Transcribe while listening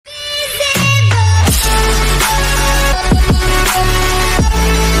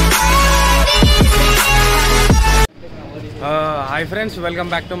Friends,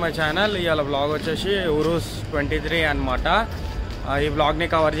 welcome back to my channel. ఇవాళ blog వచ్చేసి ఉరూస్ 23 అనమాట. ఈ బ్లాగ్ని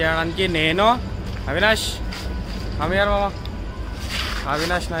కవర్ చేయడానికి నేను అవినాష్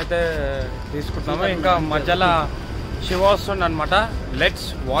అవినాష్ని అయితే తీసుకుంటున్నాము. ఇంకా మధ్యలో శివ వస్తుండ అనమాట. Let's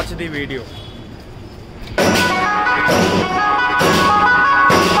watch the video.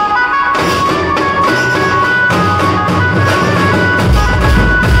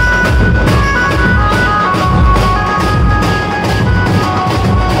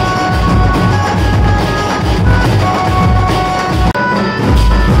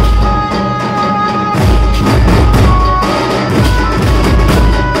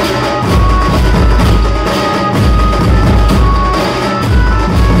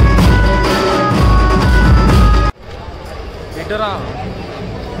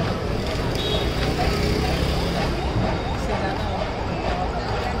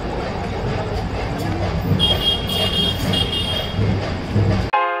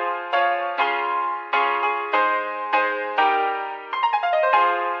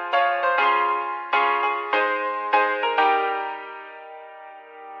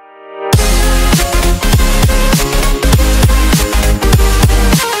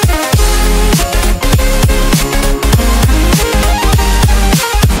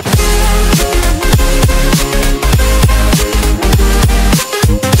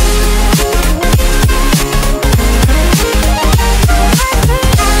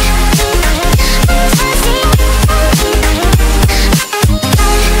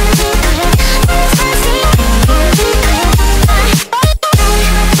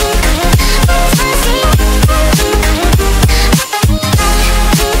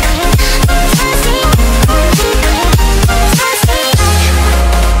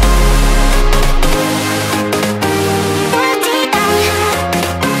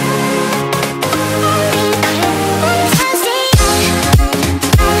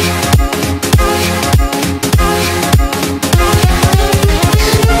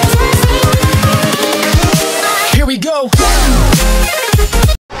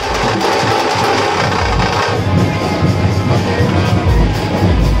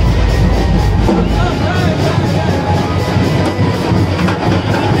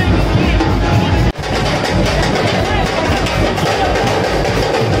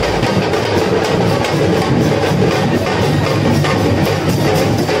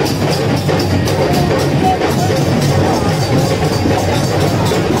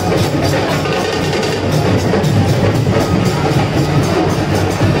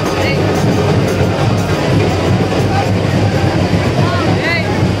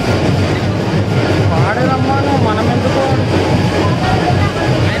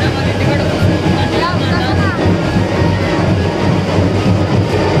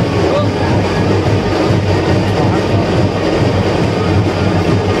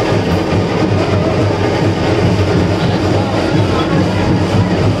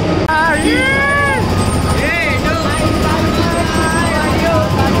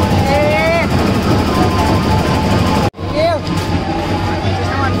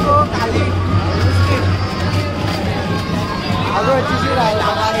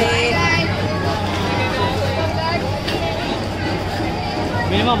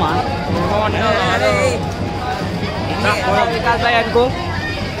 Vikas भाई इनको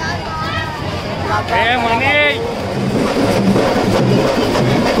मनी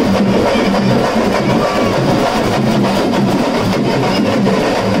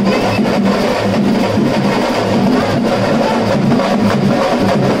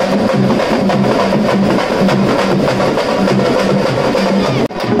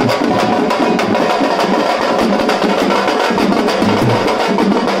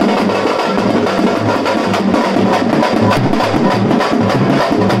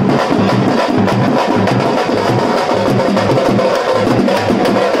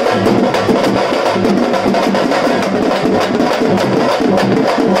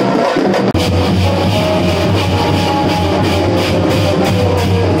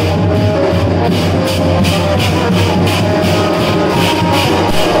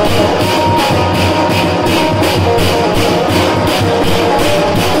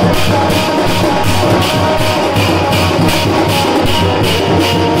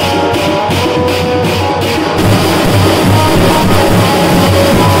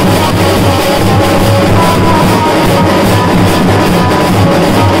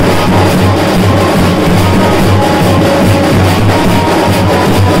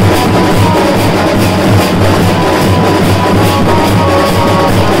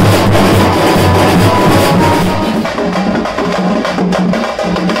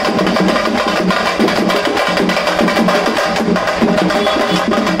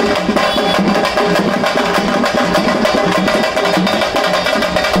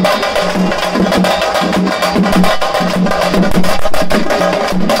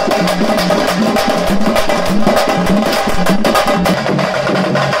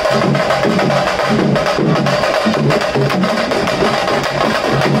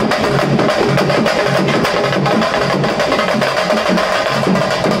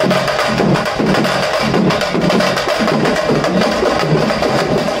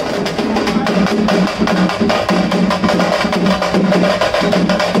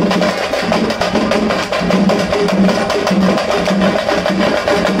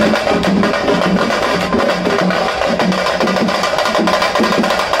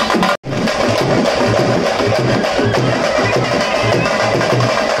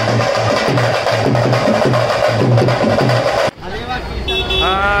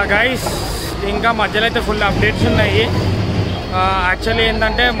గైస్ ఇంకా మధ్యలో అయితే ఫుల్ అప్డేట్స్ ఉన్నాయి. యాక్చువల్లీ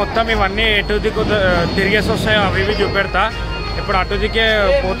ఏంటంటే మొత్తం ఇవన్నీ ఎటు దిక్కు తిరిగేసి వస్తాయో అవి ఇవి చూపెడతా. ఇప్పుడు అటు దిక్కే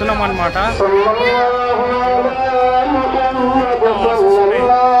పోతున్నాం అనమాట.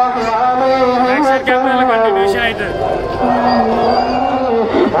 బ్యాక్ సైడ్ కెమెరాలో కంటిన్యూషన్ అవుతుంది.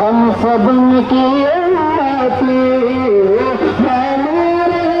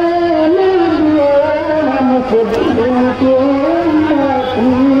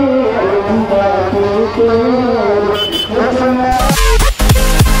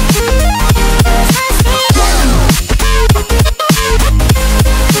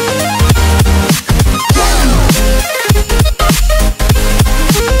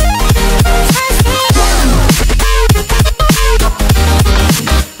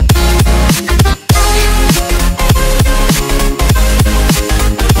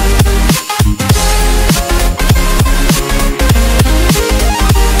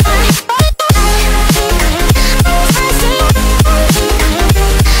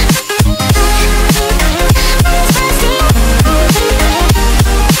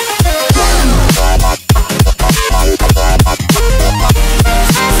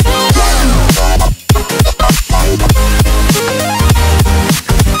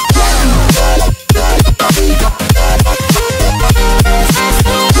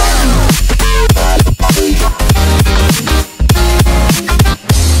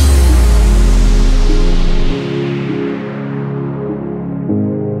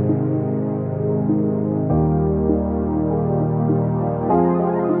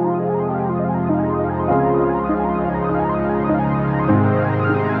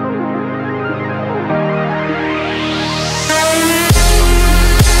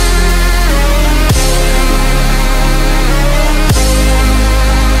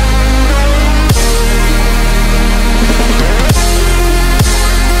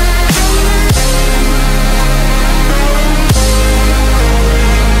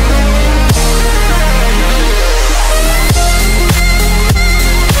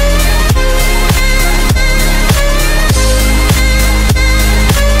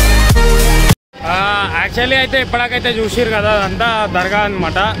 యాక్చువల్లీ అయితే ఇప్పటికైతే చూసిరు కదా, అదంతా దర్గా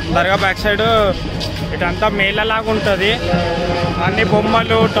అనమాట. దర్గా బ్యాక్ సైడ్ ఇటంతా మేళలాగా ఉంటుంది. అన్ని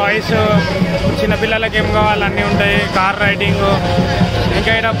బొమ్మలు, టాయ్స్, చిన్నపిల్లలకి ఏం కావాలి అన్నీ ఉంటాయి. కార్ రైడింగ్,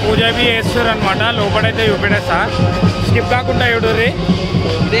 ఇంకా ఇక్కడ పూజ బి చేస్తారు అనమాట. లోపలైతే చూపెట్టేస్తా, స్కిప్ కాకుండా చూడుర్రి.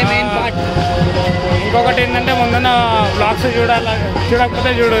 ఇంకొకటి ఏంటంటే ముందున బ్లాగ్స్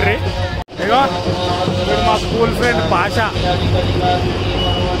చూడకపోతే చూడుర్రి. ఇగో ఇప్పుడు మా స్కూల్ ఫ్రెండ్ భాష,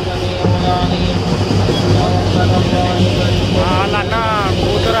 వాళ్ళ అన్న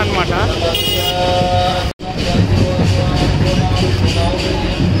కూతురు అనమాట.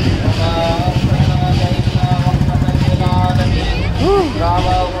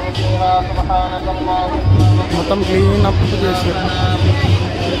 మొత్తం క్లీన్ అప్ చేసి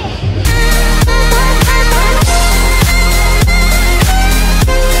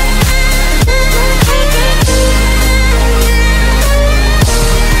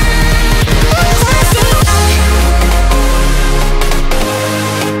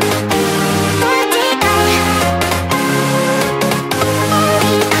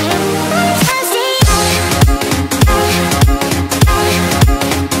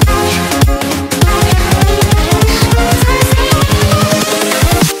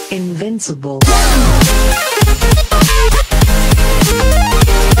invincible.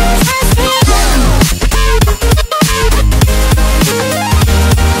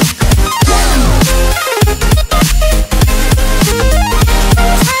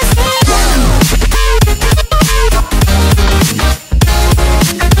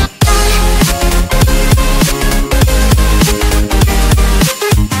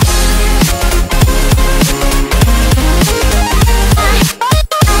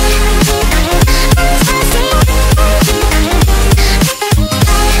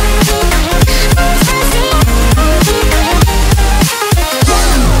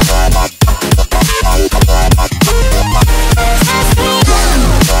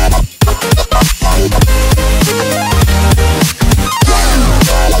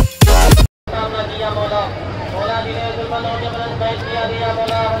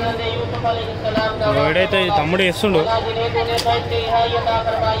 వీడైతే తమ్ముడు వేస్తుండు.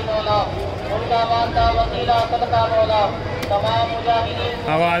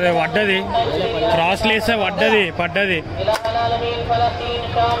 అదే పడ్డది, క్రాస్లు వేస్తే పడ్డది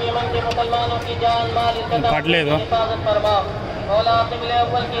పడలేదు.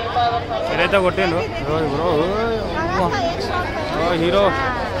 ఏదైతే కొట్టిండు హీరో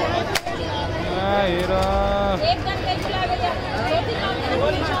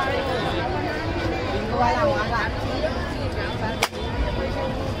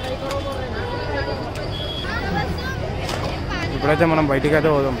ఇప్పుడైతే మనం బయటికి అయితే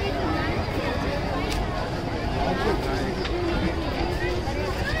పోదాం.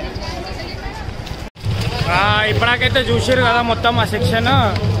 ఇప్పటికైతే చూసారు కదా మొత్తం ఆ సెక్షన్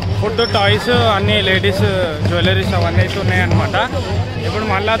ఫుడ్, టాయ్స్, అన్ని లేడీస్ జ్యువెలరీస్ అవన్నీ అయితే ఉన్నాయన్నమాట. ఇప్పుడు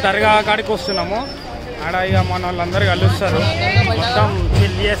మళ్ళీ దర్గా కాడికి వస్తున్నాము. ఆడ ఇక మన వాళ్ళందరూ కలుస్తారు, మొత్తం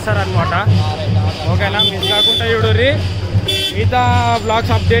ఫిల్ చేస్తారనమాట. ఓకేనా, మిస్ కాకుండా చూడుర్రి. మిగతా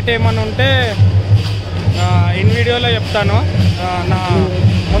బ్లాగ్స్ అప్డేట్ ఏమైనా ఉంటే ఇన్ వీడియోలో చెప్తాను. నా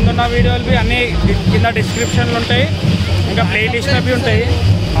ముందున్న వీడియోలు అన్నీ కింద డిస్క్రిప్షన్లు ఉంటాయి, ఇంకా ప్లేలిస్ట్ అవి ఉంటాయి.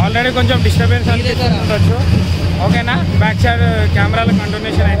 ఆల్రెడీ కొంచెం డిస్టర్బెన్స్ అనిపిస్తుండొచ్చు. ఓకేనా, బ్యాక్ సైడ్ కెమెరాలో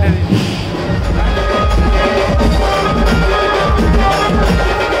కంటిన్యూషన్ అవుతుంది.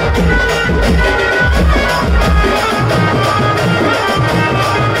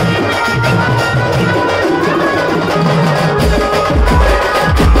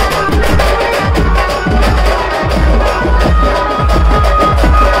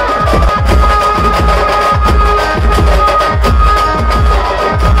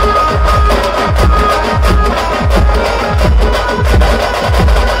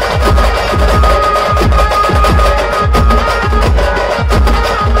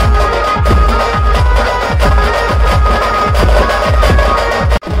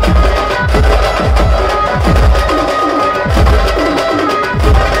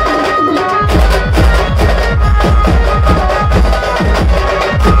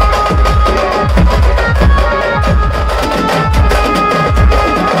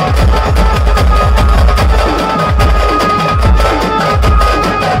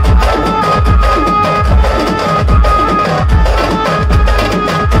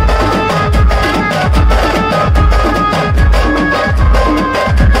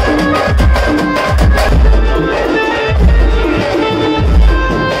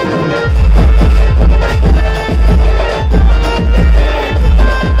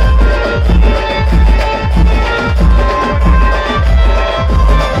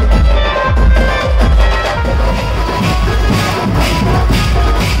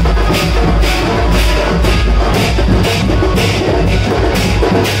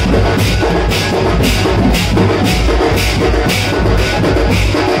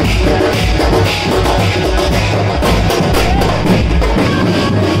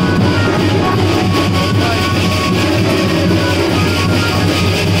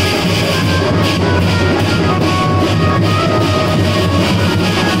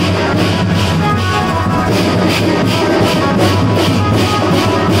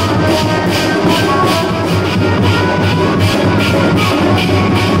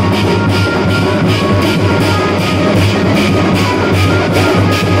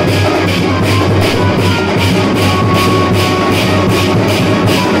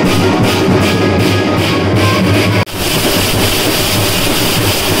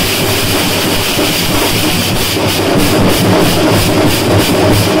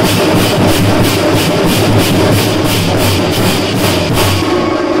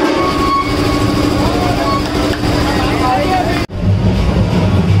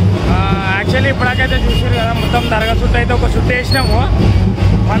 ఇప్పటికైతే చూసారు కదా మొత్తం దర్గా చుట్టూ అయితే ఒక చుట్టూ వేసినాము.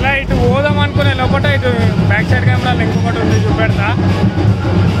 మళ్ళీ ఇటు పోదాం అనుకునే లోపల ఇటు బ్యాక్ సైడ్ కెమెరాలు ఇంకొకటి ఉంది, చూపెడతా.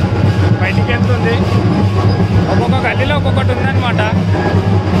 బయటికి వెళ్తుంది, ఒక్కొక్క గల్లీలో ఒక్కొక్కటి ఉందన్నమాట.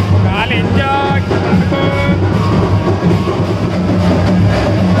 గాలి ఎంజాయ్.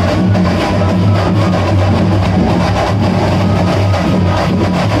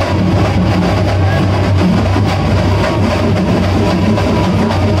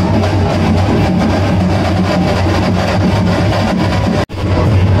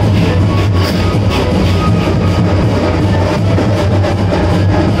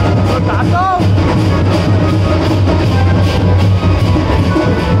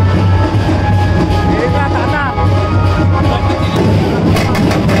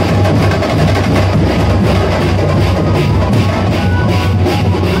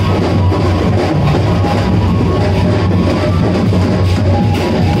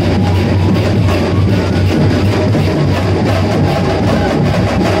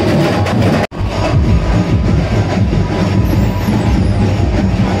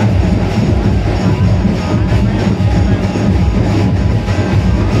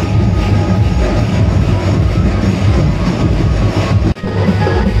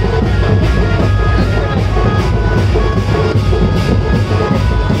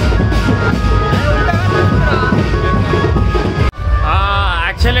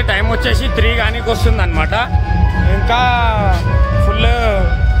 యాక్చువల్లీ టైం వచ్చేసి 3 కానీకి వస్తుంది అనమాట. ఇంకా ఫుల్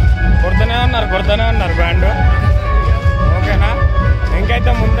కొడుతూనే ఉన్నారు బ్యాండ్. ఓకేనా,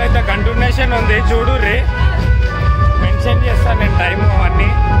 ఇంకైతే ముందైతే కంటిన్యూషన్ ఉంది చూడుర్రి. మెన్షన్ చేస్తాను నేను టైము అవన్నీ,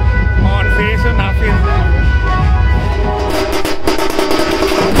 మా ఫేస్ నా ఫేస్.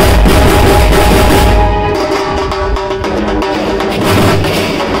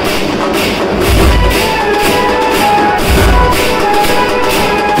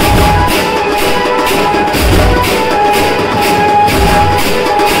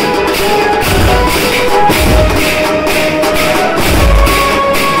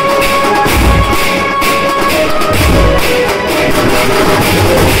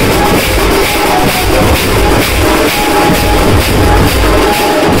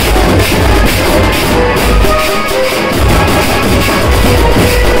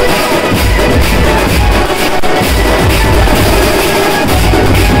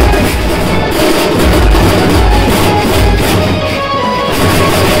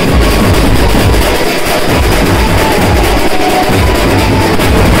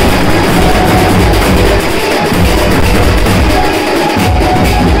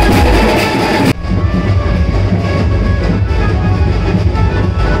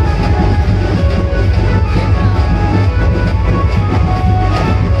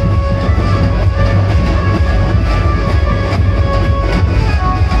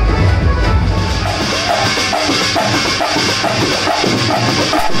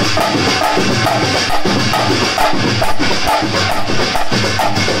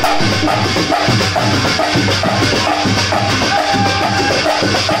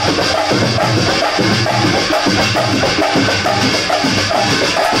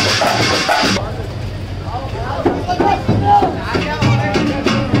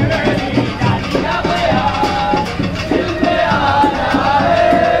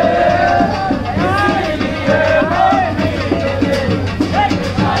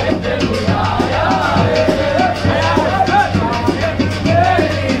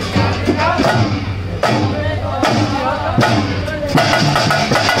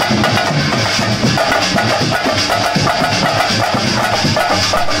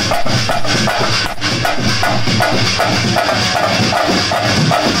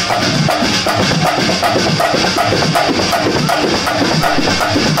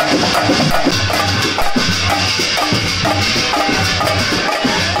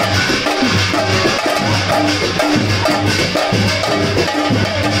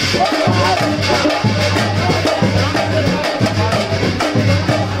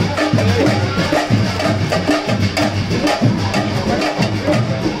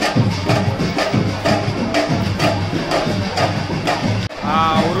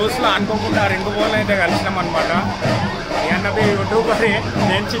 అనుకోకుండా 2 బోర్లు అయితే కలిసినాం అనమాట. అన్నది యూట్యూబర్,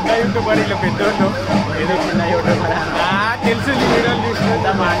 నేను చిన్న యూట్యూబర్, ఇలా పెద్దోళ్ళు ఏదో చిన్న యూట్యూబర్ తెలుసు. వీడియోలు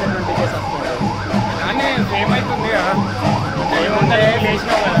చూసుకుంటా బాగా 20K సబ్స్క్రైబర్స్ కానీ ఫేమ్ అవుతుంది కదా. ఏముంటాయి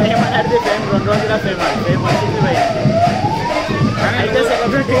లేచినా ఫేమ్ అనేది ఫేమ్ 2 రోజుల ఫేమ్ వచ్చింది కానీ అయితే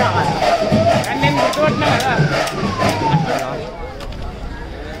సెలబ్రిటీ కావాలి. కానీ నేను గుర్తుపట్టినా కదా.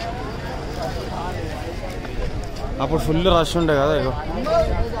 అప్పుడు ఫుల్ రష్ ఉండే కదా. ఇగో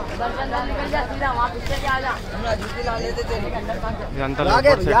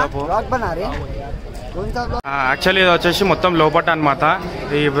యాక్చువల్లీ ఇది వచ్చేసి మొత్తం లోపట అనమాట.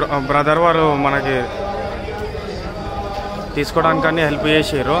 ఈ బ్రదర్ వారు మనకి తీసుకోవడానికని హెల్ప్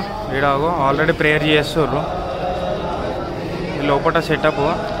చేసారు. ఈడాగో ఆల్రెడీ ప్రేయర్ చేస్తుర్రు. లోపల సెటప్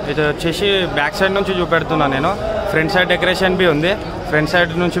ఇది వచ్చేసి బ్యాక్ సైడ్ నుంచి చూపెడుతున్నా నేను. ఫ్రంట్ సైడ్ డెకరేషన్ బి ఉంది, ఫ్రంట్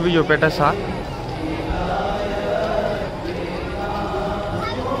సైడ్ నుంచి బి చూపెట్టేస్తా.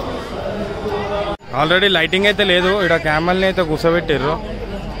 ఆల్రెడీ లైటింగ్ అయితే లేదు. ఇక్కడ క్యామెల్ని అయితే కూర్చోబెట్టారు.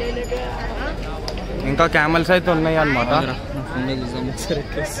 ఇంకా క్యామెల్స్ అయితే ఉన్నాయి అన్నమాట.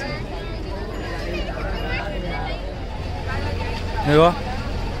 ఇగో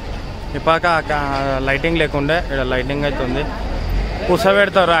ఇప్పాక లైటింగ్ లేకుండే ఇక్కడ లైటింగ్ అయితే ఉంది.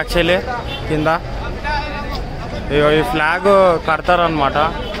 కూర్చోబెడతారు యాక్చువల్లీ కింద. ఇగో ఈ ఫ్లాగ్ కడతారు అన్నమాట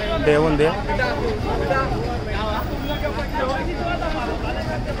దేవుంది.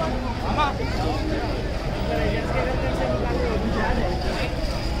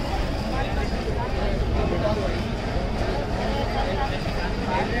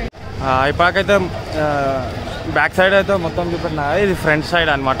 అయిపోయాకైతే బ్యాక్ సైడ్ అయితే మొత్తం చూపెట్టినా. ఇది ఫ్రంట్ సైడ్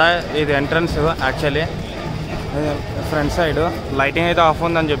అనమాట. ఇది entrance actually. Front side lighting అయితే ఆఫ్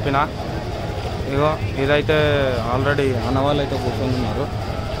ఉందని చెప్పిన. ఇగో ఇదైతే ఆల్రెడీ అన్నవాళ్ళు అయితే కూర్చొని ఉన్నారు.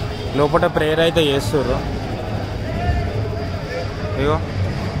 లోపల ప్రేయర్ అయితే చేస్తుర్రు. ఇగో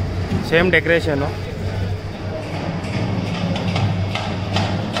సేమ్ డెకరేషను.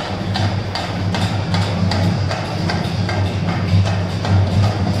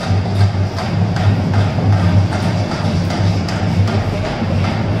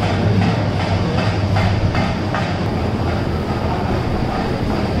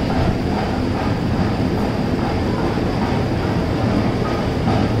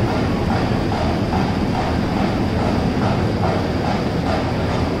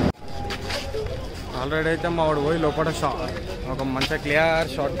 ఆల్రెడీ అయితే మా వాడు పోయి లోపల ఒక మంచిగా క్లియర్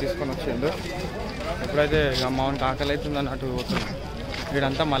షాట్ తీసుకొని వచ్చిండు. ఎప్పుడైతే ఇక మా వాడికి ఆకలి అవుతుందని అటు పోతుంది.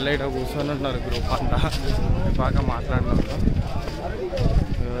 వీడంతా మళ్ళీ ఇక్కడ కూర్చొని ఉన్నారు గ్రూప్ అంతా బాగా మాట్లాడినారు.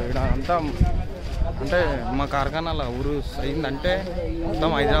 ఇక్కడ అంతా అంటే మా కార్ఖానాల ఊరు అయిందంటే మొత్తం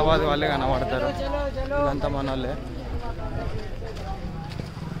హైదరాబాద్ వాళ్ళే కనబడతారు. ఇదంతా మన వాళ్ళే.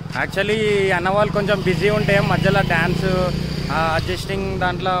 యాక్చువల్లీ అన్న వాళ్ళు కొంచెం బిజీ ఉంటే మధ్యలో డ్యాన్స్ అడ్జస్టింగ్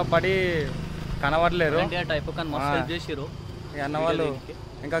దాంట్లో పడి కనబడలేరు. అన్న వాళ్ళు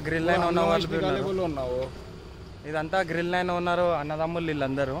ఇంకా గ్రిల్ లైన్ ఉన్న వాళ్ళు ఉన్నావు. ఇదంతా గ్రిల్ లైన్ ఉన్నారు అన్నదమ్ములు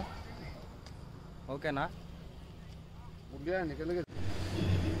వీళ్ళందరూ. ఓకేనా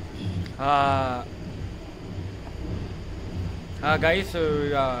గైస్,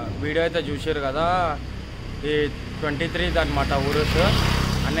 ఇక వీడియో అయితే చూసారు కదా. ఈ 23 అనమాట ఊరుస్.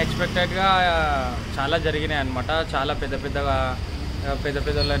 అన్ఎక్స్పెక్టెడ్గా చాలా జరిగినాయి అనమాట. చాలా పెద్ద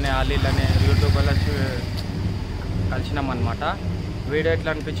పెద్దలని ఆలీలని యూట్యూబర్లని కలిసినామన్నమాట. వీడియో ఎట్లా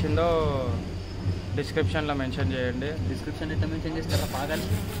అనిపించిందో డిస్క్రిప్షన్లో మెన్షన్ చేయండి. డిస్క్రిప్షన్ ఎట్లా మెన్షన్ చేస్తారా పాగాలి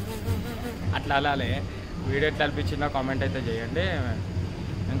అట్లా అలానే వీడియో ఎట్లా అనిపించిందో కామెంట్ అయితే చేయండి.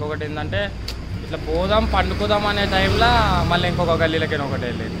 ఇంకొకటి ఏంటంటే ఇట్లా పోదాం పండుకోదాం అనే టైంలో మళ్ళీ ఇంకొక గల్లీలకైనా ఒకటి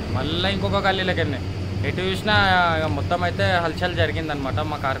వెళ్ళింది, మళ్ళీ ఇంకొక గల్లీలకైనా ఎటు చూసినా మొత్తం అయితే హల్చల్ జరిగిందనమాట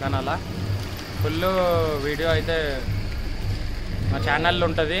మా కార్ఖానాలో. ఫుల్ వీడియో అయితే మా ఛానల్లో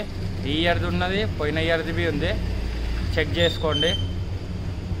ఉంటుంది. ఈ ఇయర్ది ఉన్నది, పోయిన ఇయర్ది బి ఉంది, చెక్ చేసుకోండి.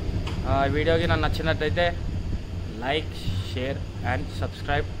 వీడియోకి నాకు నచ్చినట్టయితే like, share and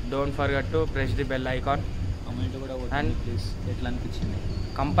subscribe. Don't forget to press the bell icon. Comment కూడా అండ్ ప్లీజ్ ఎట్లా అనిపించింది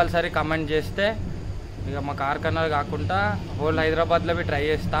కంపల్సరీ కమెంట్ చేస్తే ఇక మా కార్ఖానా కాకుండా హోల్ హైదరాబాద్లో ట్రై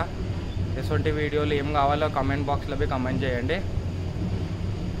చేస్తా. ఎటువంటి వీడియోలు ఏం కావాలో కమెంట్ బాక్స్లో కమెంట్ చేయండి.